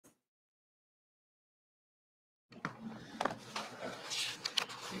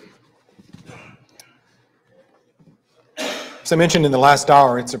As I mentioned in the last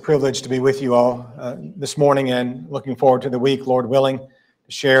hour, it's a privilege to be with you all this morning and looking forward to the week, Lord willing,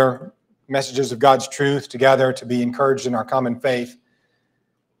 to share messages of God's truth together, to be encouraged in our common faith,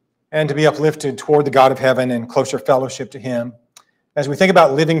 and to be uplifted toward the God of heaven and closer fellowship to Him. As we think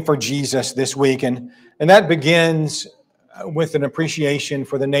about living for Jesus this week, and that begins with an appreciation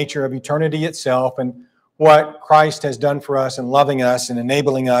for the nature of eternity itself and what Christ has done for us in loving us and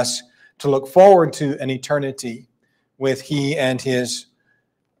enabling us to look forward to an eternity with He and His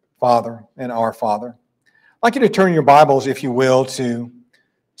Father and our Father. I'd like you to turn your Bibles, if you will, to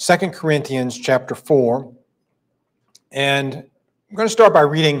 2 Corinthians chapter 4. And I'm going to start by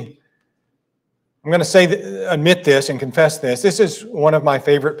reading. I'm going to admit this and confess this. This is one of my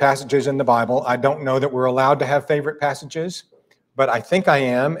favorite passages in the Bible. I don't know that we're allowed to have favorite passages, but I think I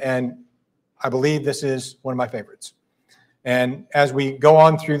am, and I believe this is one of my favorites. And as we go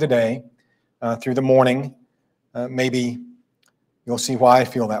on through the day, through the morning, maybe you'll see why I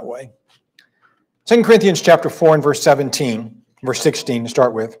feel that way. 2 Corinthians chapter 4 and verse 16 to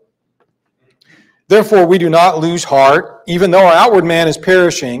start with. Therefore we do not lose heart, even though our outward man is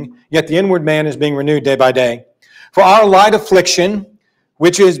perishing, yet the inward man is being renewed day by day. For our light affliction,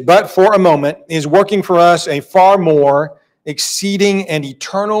 which is but for a moment, is working for us a far more exceeding and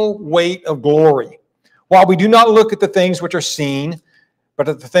eternal weight of glory. While we do not look at the things which are seen, but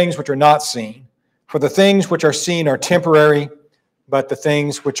at the things which are not seen. For the things which are seen are temporary, but the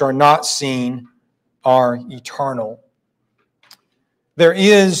things which are not seen are eternal. There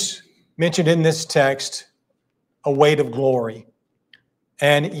is mentioned in this text a weight of glory,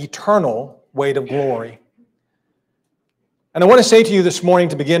 an eternal weight of glory. And I want to say to you this morning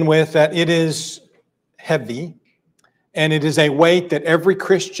to begin with that it is heavy, and it is a weight that every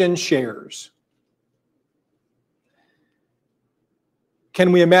Christian shares.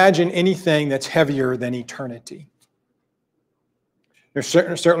 Can we imagine anything that's heavier than eternity? There's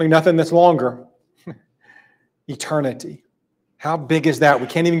certainly nothing that's longer. Eternity. How big is that? We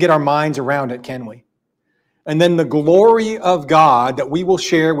can't even get our minds around it, can we? And then the glory of God that we will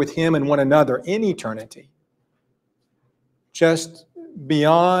share with Him and one another in eternity. Just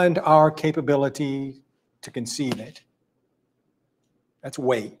beyond our capability to conceive it. That's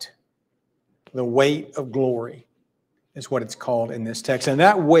weight. The weight of glory is what it's called in this text. And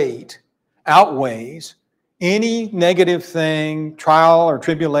that weight outweighs any negative thing, trial or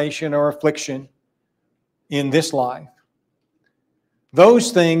tribulation or affliction in this life.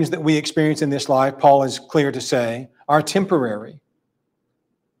 Those things that we experience in this life, Paul is clear to say, are temporary.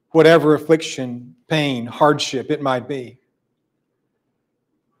 Whatever affliction, pain, hardship it might be.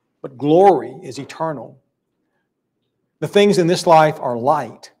 But glory is eternal. The things in this life are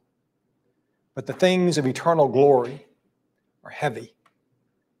light, but the things of eternal glory are heavy.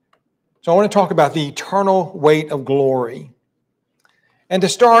 So I want to talk about the eternal weight of glory. And to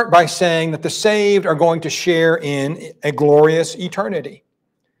start by saying that the saved are going to share in a glorious eternity.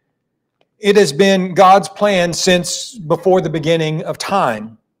 It has been God's plan since before the beginning of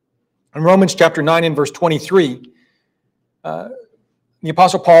time. In Romans chapter 9 and verse 23, the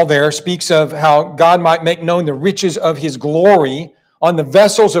Apostle Paul there speaks of how God might make known the riches of His glory on the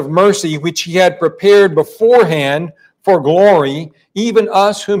vessels of mercy which He had prepared beforehand for glory, even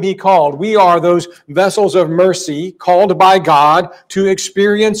us whom He called. We are those vessels of mercy called by God to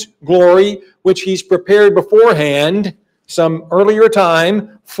experience glory, which He's prepared beforehand, some earlier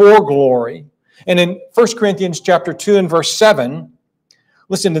time, for glory. And in 1 Corinthians chapter 2 and verse 7,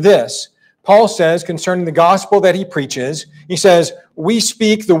 listen to this. Paul says concerning the gospel that he preaches, he says, we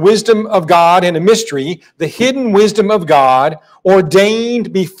speak the wisdom of God in a mystery, the hidden wisdom of God,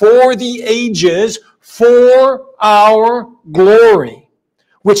 ordained before the ages for our glory,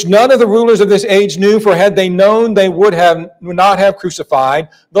 which none of the rulers of this age knew, for had they known, they would not have crucified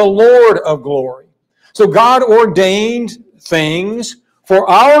the Lord of glory. So God ordained things for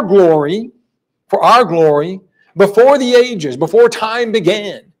our glory, before the ages, before time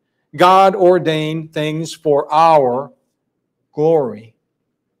began. God ordained things for our glory.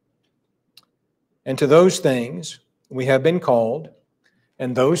 And to those things we have been called,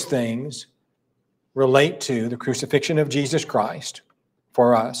 and those things relate to the crucifixion of Jesus Christ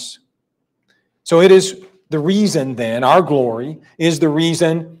for us. So it is the reason then, our glory is the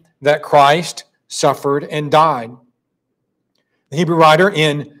reason that Christ suffered and died. The Hebrew writer,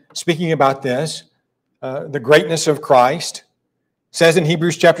 in speaking about this, the greatness of Christ, says in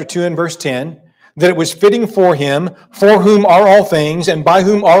Hebrews chapter 2 and verse 10, that it was fitting for Him, for whom are all things, and by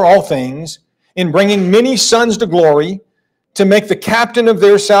whom are all things, in bringing many sons to glory, to make the captain of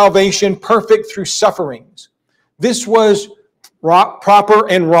their salvation perfect through sufferings. This was proper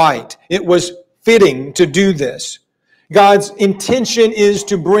and right. It was fitting to do this. God's intention is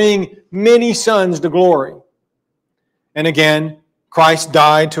to bring many sons to glory. And again, Christ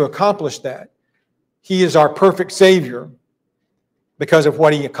died to accomplish that. He is our perfect Savior because of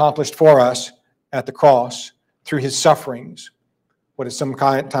what He accomplished for us at the cross through His sufferings, what is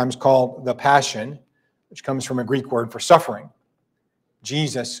sometimes called the Passion, which comes from a Greek word for suffering.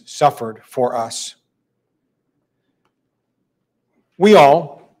 Jesus suffered for us. We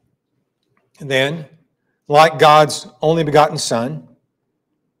all, then, like God's only begotten Son,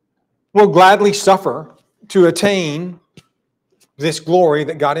 will gladly suffer to attain this glory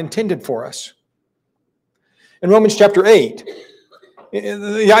that God intended for us. In Romans chapter 8,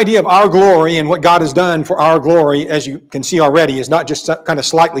 the idea of our glory and what God has done for our glory, as you can see already, is not just kind of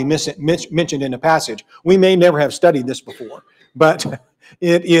slightly mentioned in the passage. We may never have studied this before, but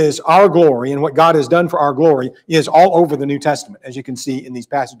it is our glory, and what God has done for our glory is all over the New Testament, as you can see in these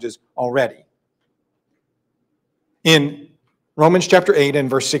passages already. In Romans chapter 8 and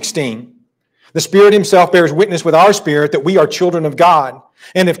verse 16, the Spirit Himself bears witness with our spirit that we are children of God.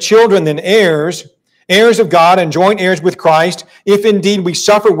 And if children, then heirs, heirs of God and joint heirs with Christ, if indeed we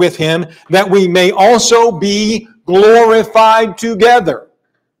suffer with Him, that we may also be glorified together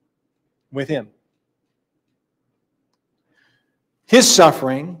with Him. His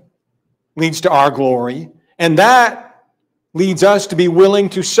suffering leads to our glory, and that leads us to be willing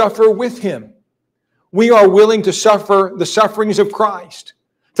to suffer with Him. We are willing to suffer the sufferings of Christ,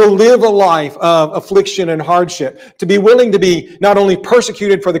 to live a life of affliction and hardship, to be willing to be not only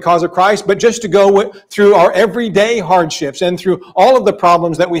persecuted for the cause of Christ, but just to go through our everyday hardships and through all of the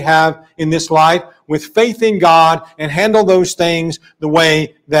problems that we have in this life with faith in God and handle those things the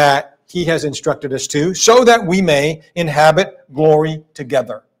way that He has instructed us to, so that we may inhabit glory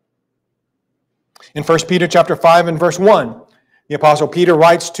together. In 1 Peter chapter 5 and verse 1, the Apostle Peter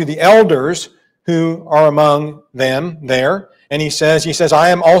writes to the elders who are among them there, and he says, I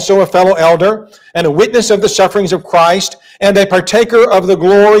am also a fellow elder and a witness of the sufferings of Christ and a partaker of the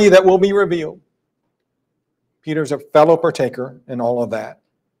glory that will be revealed. Peter's a fellow partaker in all of that.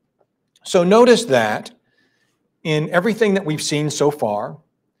 So notice that in everything that we've seen so far,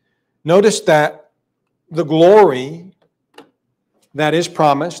 notice that the glory that is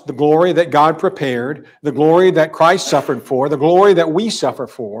promised, the glory that God prepared, the glory that Christ suffered for, the glory that we suffer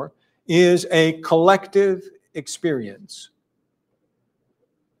for, is a collective experience.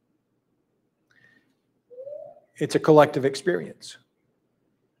 It's a collective experience.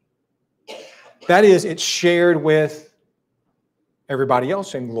 That is, it's shared with everybody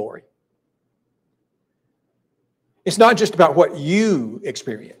else in glory. It's not just about what you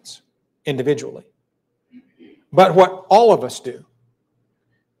experience individually, but what all of us do.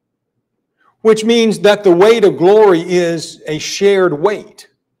 Which means that the weight of glory is a shared weight.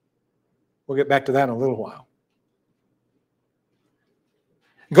 We'll get back to that in a little while.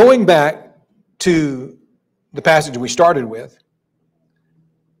 Going back to the passage we started with,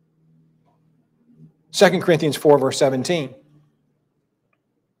 2 Corinthians 4, verse 17.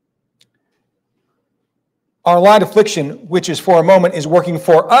 Our light affliction, which is for a moment, is working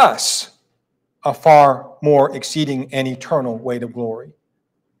for us a far more exceeding and eternal weight of glory.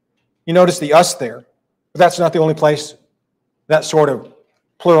 You notice the us there, but that's not the only place that sort of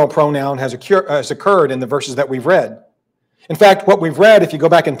plural pronoun has occurred in the verses that we've read. In fact, what we've read, if you go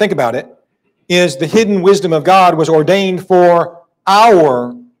back and think about it, is the hidden wisdom of God was ordained for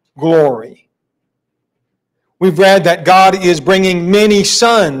our glory. We've read that God is bringing many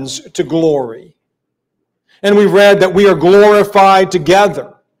sons to glory. And we've read that we are glorified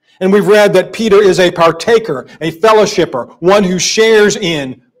together. And we've read that Peter is a partaker, a fellowshipper, one who shares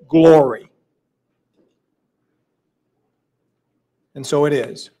in glory. And so it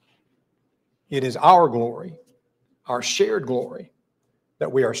is. It is our glory, our shared glory,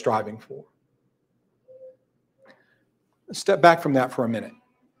 that we are striving for. Let's step back from that for a minute.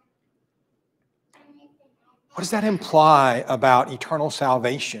 What does that imply about eternal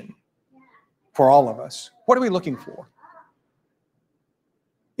salvation for all of us? What are we looking for?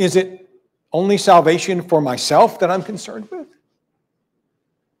 Is it only salvation for myself that I'm concerned with?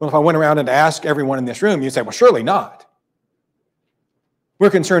 Well, if I went around and asked everyone in this room, you'd say, well, surely not. We're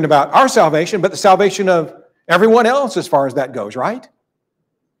concerned about our salvation, but the salvation of everyone else as far as that goes, right?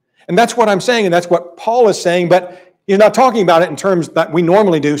 And that's what I'm saying, and that's what Paul is saying, but he's not talking about it in terms that we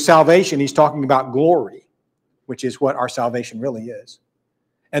normally do, salvation. He's talking about glory, which is what our salvation really is.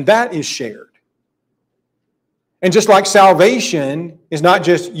 And that is shared. And just like salvation is not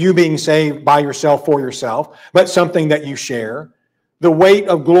just you being saved by yourself for yourself, but something that you share, the weight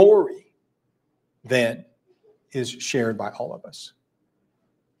of glory then is shared by all of us.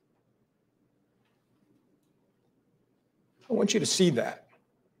 I want you to see that.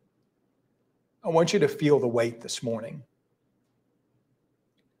 I want you to feel the weight this morning.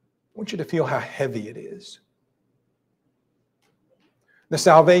 I want you to feel how heavy it is. The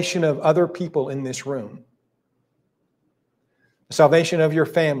salvation of other people in this room. The salvation of your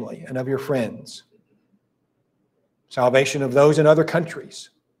family and of your friends. Salvation of those in other countries.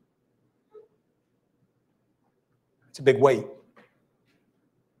 It's a big weight.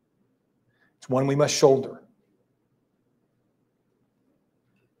 It's one we must shoulder.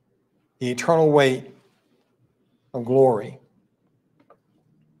 The eternal weight of glory.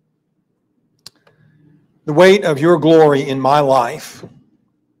 The weight of your glory in my life.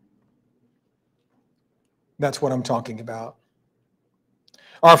 That's what I'm talking about.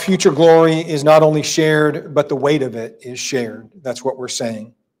 Our future glory is not only shared, but the weight of it is shared. That's what we're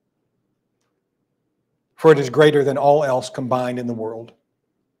saying. For it is greater than all else combined in the world.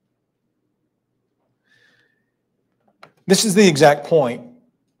 This is the exact point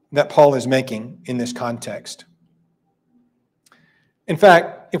that Paul is making in this context. In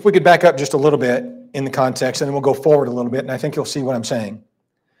fact, if we could back up just a little bit in the context, and then we'll go forward a little bit, and I think you'll see what I'm saying.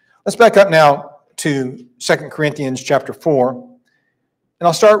 Let's back up now to 2 Corinthians chapter 4, and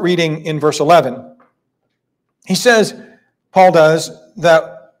I'll start reading in verse 11. He says, Paul does,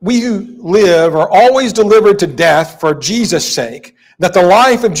 that we who live are always delivered to death for Jesus' sake, that the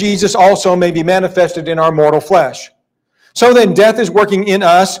life of Jesus also may be manifested in our mortal flesh. So then death is working in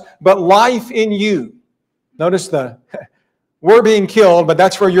us, but life in you. Notice we're being killed, but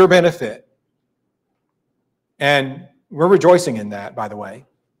that's for your benefit. And we're rejoicing in that, by the way.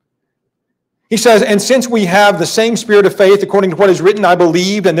 He says, and since we have the same spirit of faith, according to what is written, I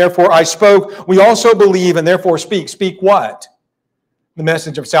believed, and therefore I spoke, we also believe, and therefore speak. Speak what? The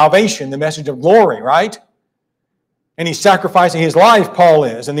message of salvation, the message of glory, right? And he's sacrificing his life, Paul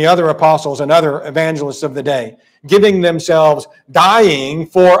is, and the other apostles and other evangelists of the day, giving themselves, dying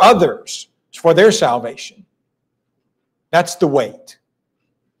for others, for their salvation. That's the weight.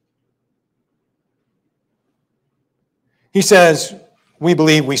 He says, we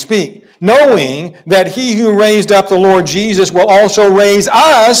believe, we speak, knowing that he who raised up the Lord Jesus will also raise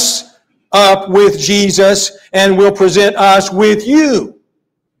us up with Jesus and will present us with you.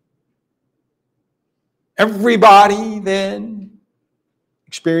 Everybody then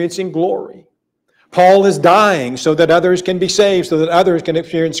experiencing glory. Paul is dying so that others can be saved, so that others can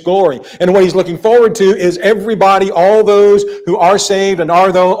experience glory. And what he's looking forward to is everybody, all those who are saved and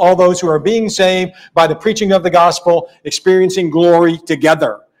all those who are being saved by the preaching of the gospel, experiencing glory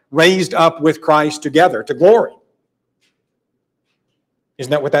together, raised up with Christ together to glory.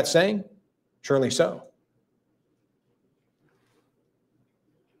 Isn't that what that's saying? Surely so.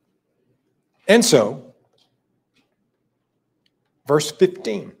 And so, verse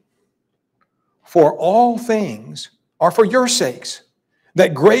 15. For all things are for your sakes,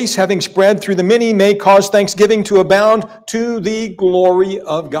 that grace having spread through the many may cause thanksgiving to abound to the glory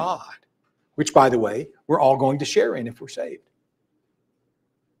of God, which, by the way, we're all going to share in if we're saved.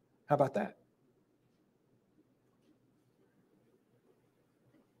 How about that?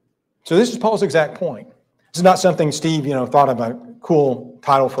 So this is Paul's exact point. This is not something Steve, thought of a cool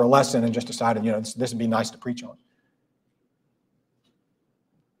title for a lesson and just decided, this would be nice to preach on.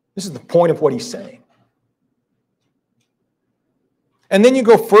 This is the point of what he's saying. And then you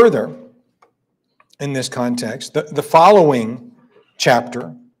go further in this context, the following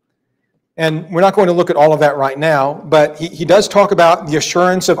chapter, and we're not going to look at all of that right now, but he does talk about the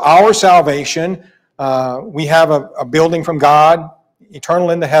assurance of our salvation. We have a building from God, eternal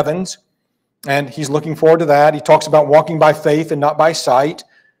in the heavens, and he's looking forward to that. He talks about walking by faith and not by sight,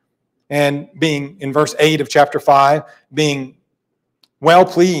 and being, in verse 8 of chapter 5, being well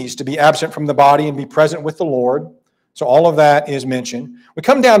pleased to be absent from the body and be present with the Lord. So all of that is mentioned. We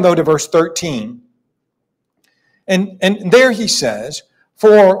come down, though, to verse 13. And there he says,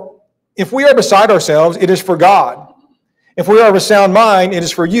 for if we are beside ourselves, it is for God. If we are of a sound mind, it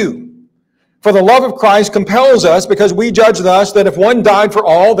is for you. For the love of Christ compels us, because we judge thus that if one died for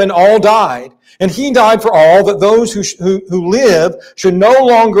all, then all died. And he died for all, that those who live should no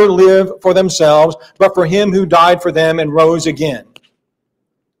longer live for themselves, but for him who died for them and rose again.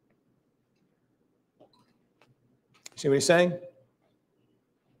 See what he's saying?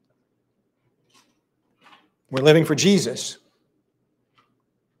 We're living for Jesus.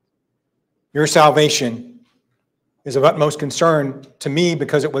 Your salvation is of utmost concern to me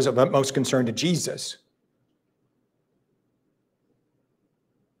because it was of utmost concern to Jesus.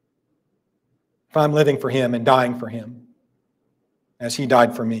 If I'm living for him and dying for him, as he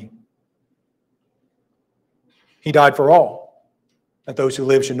died for me. He died for all, that those who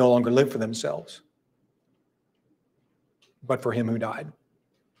live should no longer live for themselves. but for him who died.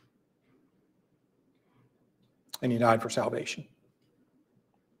 And he died for salvation.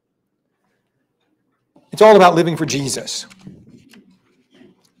 It's all about living for Jesus.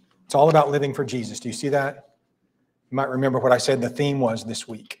 It's all about living for Jesus. Do you see that? You might remember what I said the theme was this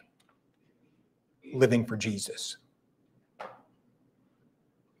week. Living for Jesus.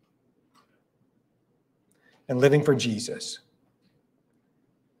 And living for Jesus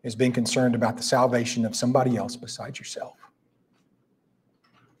is being concerned about the salvation of somebody else besides yourself.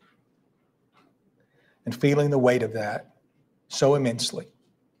 And feeling the weight of that so immensely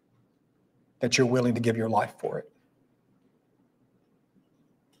that you're willing to give your life for it.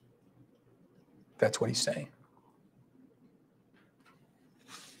 That's what he's saying.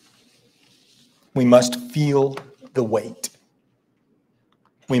 We must feel the weight.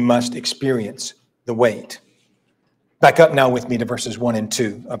 We must experience the weight. Back up now with me to verses 1 and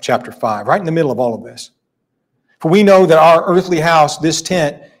 2 of chapter 5, right in the middle of all of this. For we know that our earthly house, this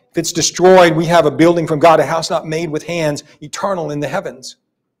tent, if it's destroyed, we have a building from God, a house not made with hands, eternal in the heavens.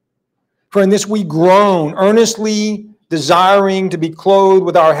 For in this we groan, earnestly desiring to be clothed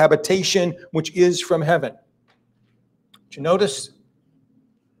with our habitation, which is from heaven. Did you notice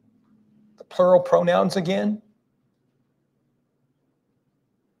the plural pronouns again?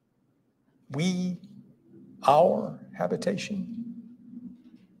 We, our habitation,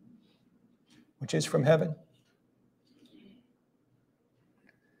 which is from heaven.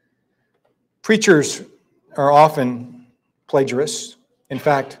 Preachers are often plagiarists. In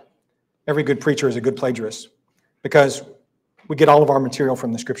fact, every good preacher is a good plagiarist because we get all of our material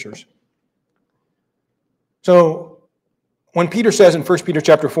from the Scriptures. So when Peter says in 1 Peter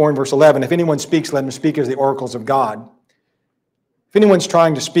chapter 4 and verse 11, if anyone speaks, let him speak as the oracles of God. If anyone's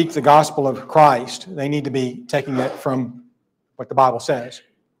trying to speak the gospel of Christ, they need to be taking it from what the Bible says.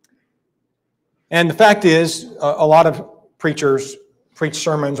 And the fact is, a lot of preachers preach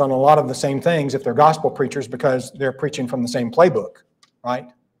sermons on a lot of the same things if they're gospel preachers because they're preaching from the same playbook, right?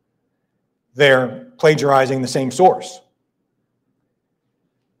 They're plagiarizing the same source.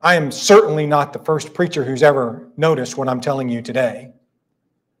 I am certainly not the first preacher who's ever noticed what I'm telling you today.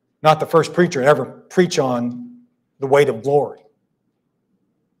 Not the first preacher to ever preach on the weight of glory.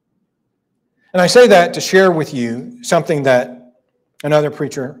 And I say that to share with you something that another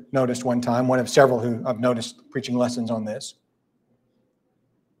preacher noticed one time, one of several who I've noticed preaching lessons on this.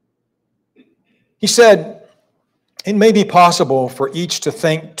 He said, it may be possible for each to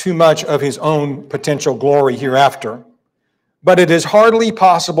think too much of his own potential glory hereafter, but it is hardly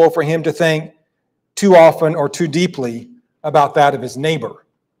possible for him to think too often or too deeply about that of his neighbor.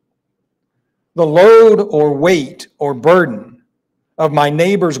 The load or weight or burden of my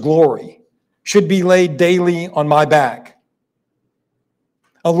neighbor's glory should be laid daily on my back.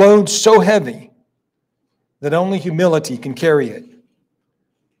 A load so heavy that only humility can carry it,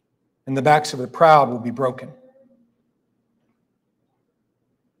 and the backs of the proud will be broken.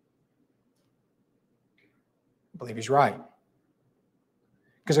 I believe he's right.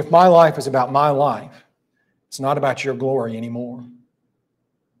 Because if my life is about my life, it's not about your glory anymore.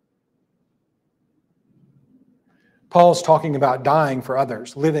 Paul's talking about dying for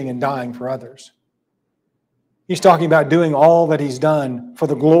others, living and dying for others. He's talking about doing all that he's done for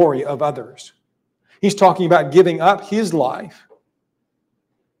the glory of others. He's talking about giving up his life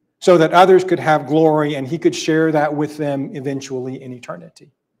so that others could have glory and he could share that with them eventually in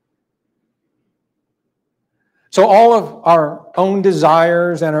eternity. So all of our own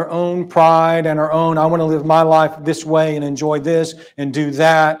desires and our own pride and our own, I want to live my life this way and enjoy this and do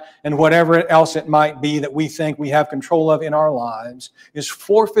that and whatever else it might be that we think we have control of in our lives is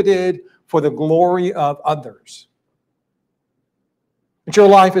forfeited for the glory of others. But your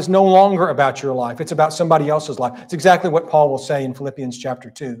life is no longer about your life. It's about somebody else's life. It's exactly what Paul will say in Philippians chapter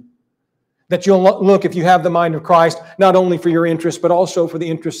 2. That you'll look, if you have the mind of Christ, not only for your interests, but also for the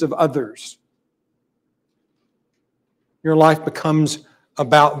interests of others. Your life becomes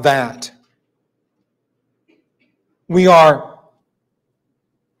about that. We are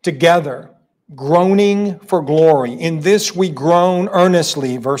together, groaning for glory. In this we groan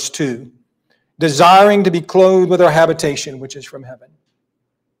earnestly, verse 2, desiring to be clothed with our habitation, which is from heaven.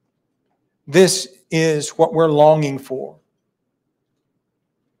 This is what we're longing for.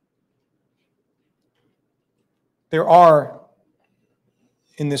 There are,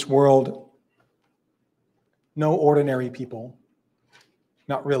 in this world, no ordinary people.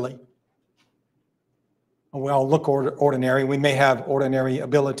 Not really. We all look ordinary. We may have ordinary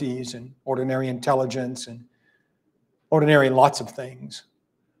abilities and ordinary intelligence and ordinary lots of things.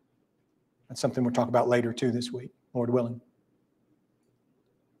 That's something we'll talk about later too this week, Lord willing.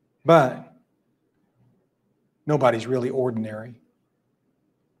 But nobody's really ordinary.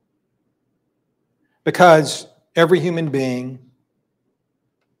 Because every human being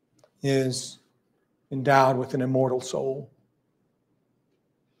is endowed with an immortal soul.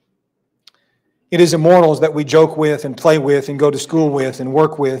 It is immortals that we joke with and play with and go to school with and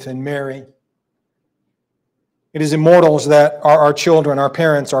work with and marry. It is immortals that are our children, our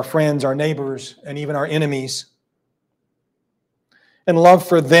parents, our friends, our neighbors, and even our enemies. And love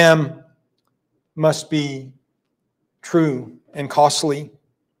for them must be true and costly,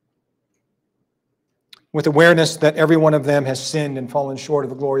 with awareness that every one of them has sinned and fallen short of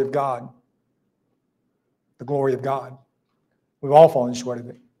the glory of God. The glory of God. We've all fallen short of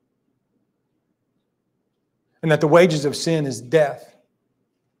it. And that the wages of sin is death,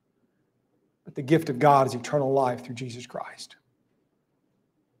 but the gift of God is eternal life through Jesus Christ.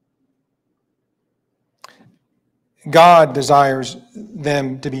 God desires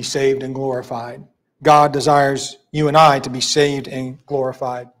them to be saved and glorified. God desires you and I to be saved and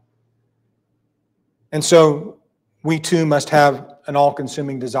glorified. And so we too must have an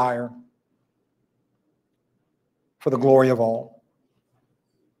all-consuming desire for the glory of all.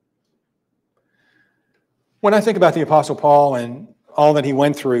 When I think about the Apostle Paul and all that he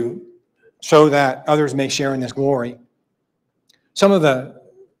went through so that others may share in this glory, some of the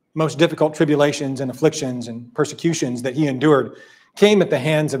most difficult tribulations and afflictions and persecutions that he endured came at the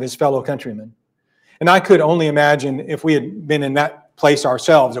hands of his fellow countrymen. And I could only imagine if we had been in that place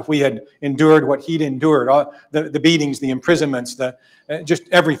ourselves, if we had endured what he'd endured, the beatings, the imprisonments, just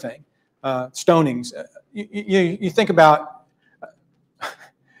everything, stonings. You think about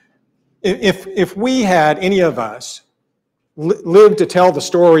if we had, any of us, lived to tell the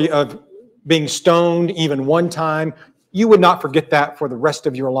story of being stoned even one time, you would not forget that for the rest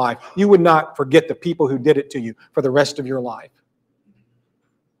of your life. You would not forget the people who did it to you for the rest of your life.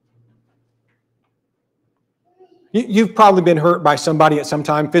 You've probably been hurt by somebody at some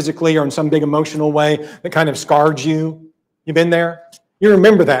time, physically or in some big emotional way that kind of scarred you. You've been there? You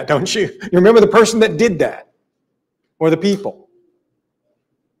remember that, don't you? You remember the person that did that, or the people.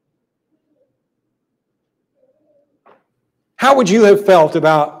 How would you have felt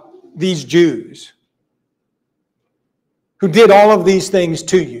about these Jews who did all of these things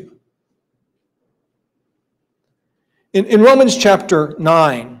to you? In Romans chapter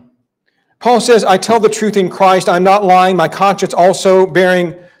 9, Paul says, I tell the truth in Christ, I'm not lying, my conscience also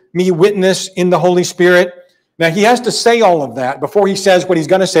bearing me witness in the Holy Spirit. Now, he has to say all of that before he says what he's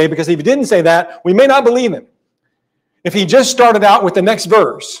going to say, because if he didn't say that, we may not believe him. If he just started out with the next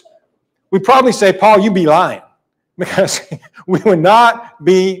verse, we'd probably say, Paul, you be lying, because we would not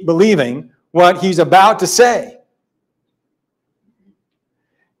be believing what he's about to say.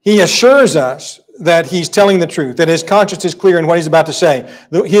 He assures us that he's telling the truth, that his conscience is clear in what he's about to say.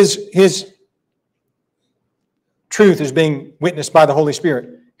 His truth is being witnessed by the Holy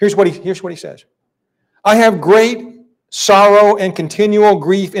Spirit. Here's what he says. I have great sorrow and continual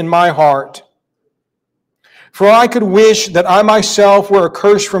grief in my heart, for I could wish that I myself were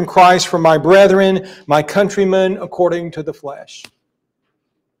accursed from Christ for my brethren, my countrymen, according to the flesh.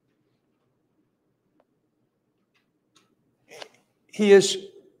 He is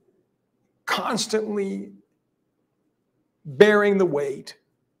constantly bearing the weight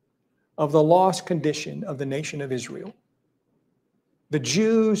of the lost condition of the nation of Israel. The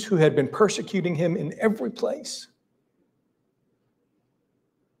Jews who had been persecuting him in every place.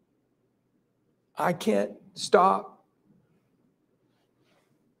 I can't stop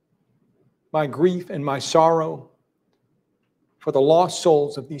my grief and my sorrow for the lost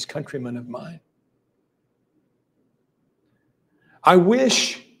souls of these countrymen of mine. I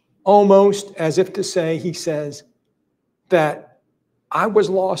wish, almost as if to say, he says, that I was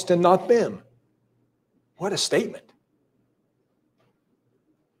lost and not them. What a statement.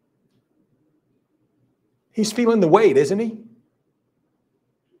 He's feeling the weight, isn't he?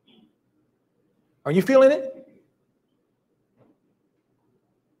 Are you feeling it?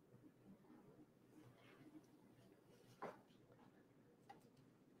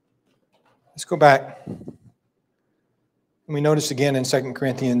 Let's go back. And we notice again in 2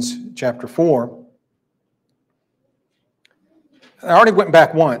 Corinthians chapter 4. I already went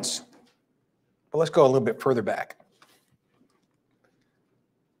back once, but let's go a little bit further back.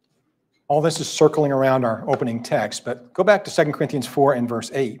 All this is circling around our opening text, but go back to 2 Corinthians 4 and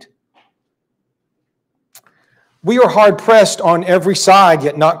verse 8. We are hard-pressed on every side,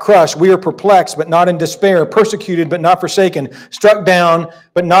 yet not crushed. We are perplexed, but not in despair. Persecuted, but not forsaken. Struck down,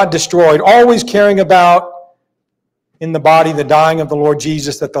 but not destroyed. Always carrying about in the body the dying of the Lord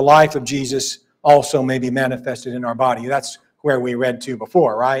Jesus, that the life of Jesus also may be manifested in our body. That's where we read to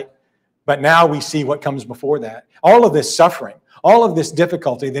before, right? But now we see what comes before that. All of this suffering, all of this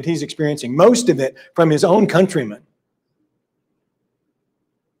difficulty that he's experiencing, most of it from his own countrymen.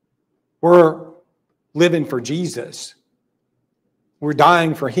 We're living for Jesus. We're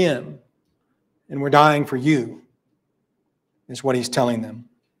dying for him. And we're dying for you, is what he's telling them.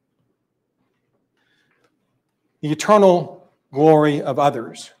 The eternal glory of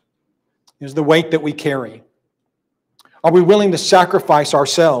others is the weight that we carry. Are we willing to sacrifice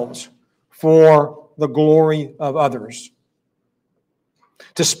ourselves for the glory of others?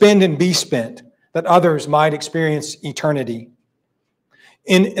 To spend and be spent, that others might experience eternity.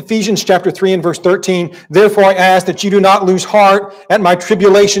 In Ephesians chapter 3 and verse 13, therefore I ask that you do not lose heart at my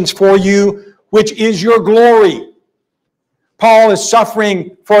tribulations for you, which is your glory. Paul is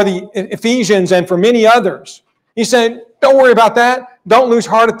suffering for the Ephesians and for many others. He said, don't worry about that. Don't lose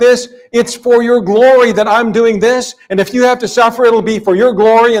heart at this. It's for your glory that I'm doing this. And if you have to suffer, it'll be for your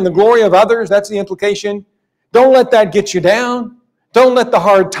glory and the glory of others. That's the implication. Don't let that get you down. Don't let the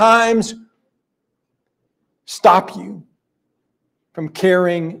hard times stop you from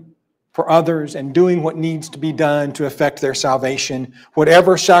caring for others and doing what needs to be done to effect their salvation,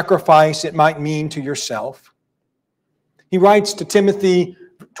 whatever sacrifice it might mean to yourself. He writes to Timothy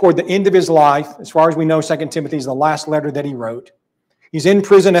toward the end of his life. As far as we know, 2 Timothy is the last letter that he wrote. He's in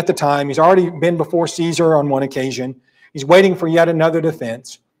prison at the time. He's already been before Caesar on one occasion. He's waiting for yet another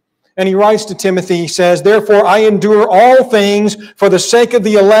defense. And he writes to Timothy, he says, therefore I endure all things for the sake of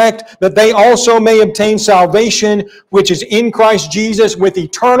the elect, that they also may obtain salvation, which is in Christ Jesus with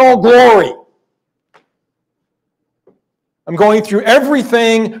eternal glory. I'm going through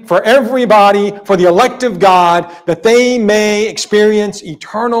everything for everybody, for the elect of God, that they may experience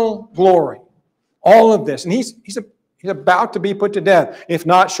eternal glory. All of this. And he's about to be put to death, if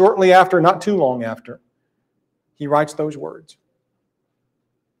not shortly after, not too long after. He writes those words.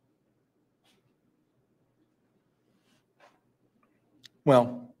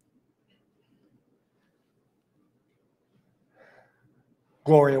 Well,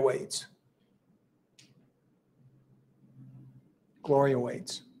 glory awaits. Glory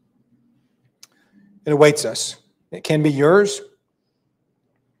awaits. It awaits us. It can be yours.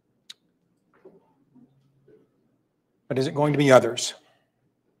 But is it going to be others?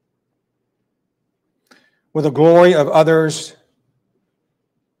 Will the glory of others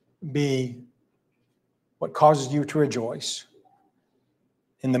be what causes you to rejoice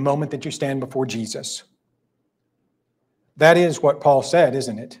in the moment that you stand before Jesus? That is what Paul said,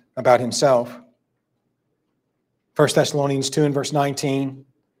 isn't it, about himself? 1 Thessalonians 2 and verse 19,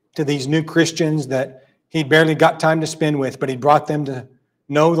 to these new Christians that he'd barely got time to spend with, but he brought them to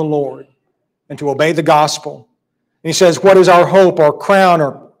know the Lord and to obey the gospel. And he says, what is our hope or crown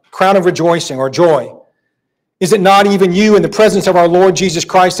of rejoicing or joy? Is it not even you in the presence of our Lord Jesus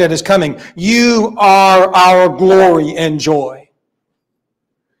Christ that is coming? You are our glory and joy.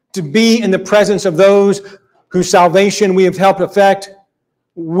 To be in the presence of those whose salvation we have helped effect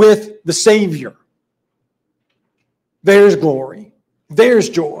with the Savior. There's glory. There's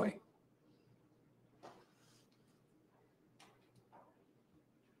joy.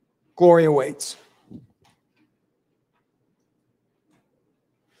 Glory awaits.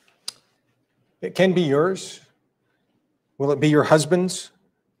 It can be yours. Will it be your husband's?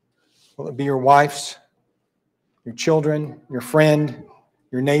 Will it be your wife's? Your children? Your friend?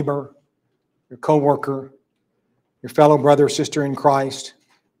 Your neighbor? Your co-worker? Your fellow brother or sister in Christ?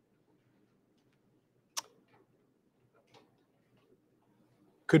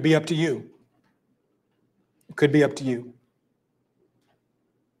 Could be up to you. It could be up to you.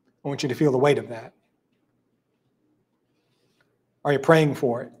 I want you to feel the weight of that. Are you praying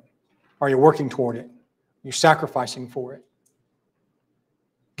for it? Are you working toward it? Are you sacrificing for it?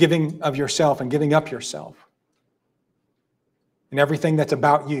 Giving of yourself and giving up yourself. And everything that's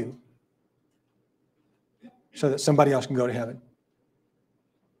about you so that somebody else can go to heaven.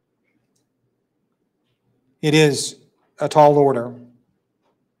 It is a tall order.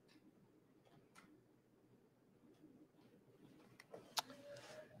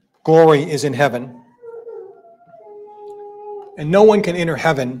 Glory is in heaven. And no one can enter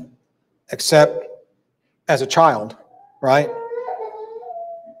heaven except as a child, right?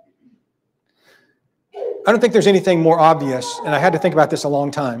 I don't think there's anything more obvious, and I had to think about this a long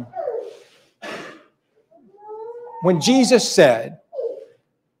time. When Jesus said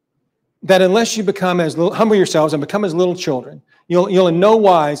that unless you become as little, humble yourselves and become as little children, you'll in no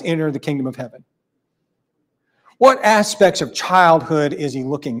wise enter the kingdom of heaven. What aspects of childhood is he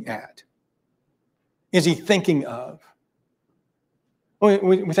looking at? Is he thinking of?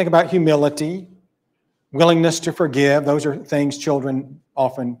 We think about humility, willingness to forgive. Those are things children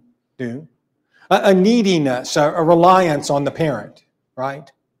often do. A neediness, a reliance on the parent, right?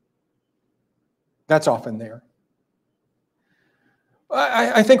 That's often there.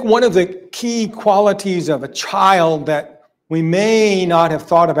 I think one of the key qualities of a child that we may not have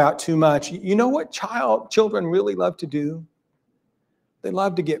thought about too much, you know what children really love to do? They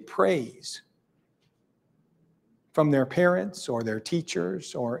love to get praise from their parents or their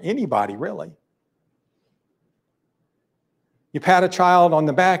teachers or anybody, really. You pat a child on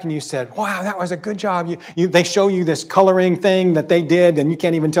the back and you said, wow, that was a good job. They show you this coloring thing that they did and you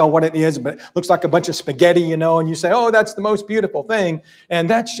can't even tell what it is, but it looks like a bunch of spaghetti, and you say, oh, that's the most beautiful thing. And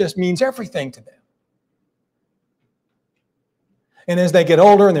that just means everything to them. And as they get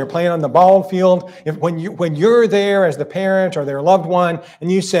older and they're playing on the ball field, when you're there as the parent or their loved one and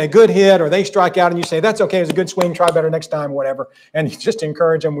you say, good hit, or they strike out and you say, that's okay, it was a good swing, try better next time, whatever. And you just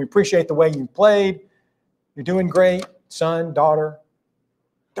encourage them, we appreciate the way you played, you're doing great. Son, daughter,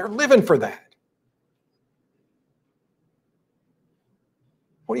 they're living for that.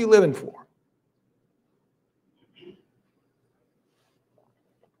 What are you living for?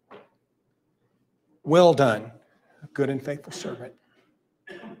 Well done, good and faithful servant.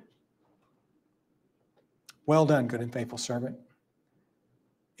 Well done, good and faithful servant.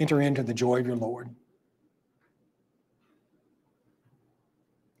 Enter into the joy of your Lord.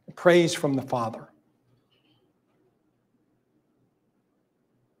 Praise from the Father.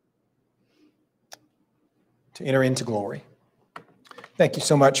 To enter into glory. Thank you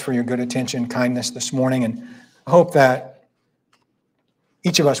so much for your good attention, kindness this morning, and I hope that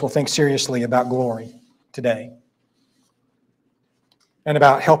each of us will think seriously about glory today and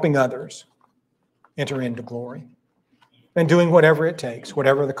about helping others enter into glory and doing whatever it takes,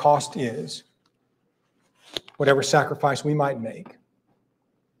 whatever the cost is, whatever sacrifice we might make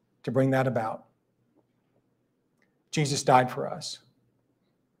to bring that about. Jesus died for us.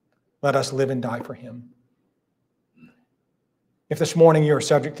 Let us live and die for him. If this morning you are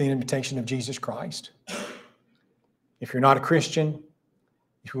subject to the invitation of Jesus Christ, if you're not a Christian,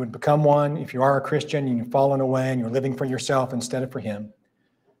 if you would become one, if you are a Christian and you've fallen away and you're living for yourself instead of for him,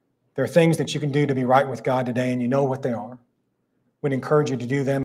 there are things that you can do to be right with God today and you know what they are. We'd encourage you to do them.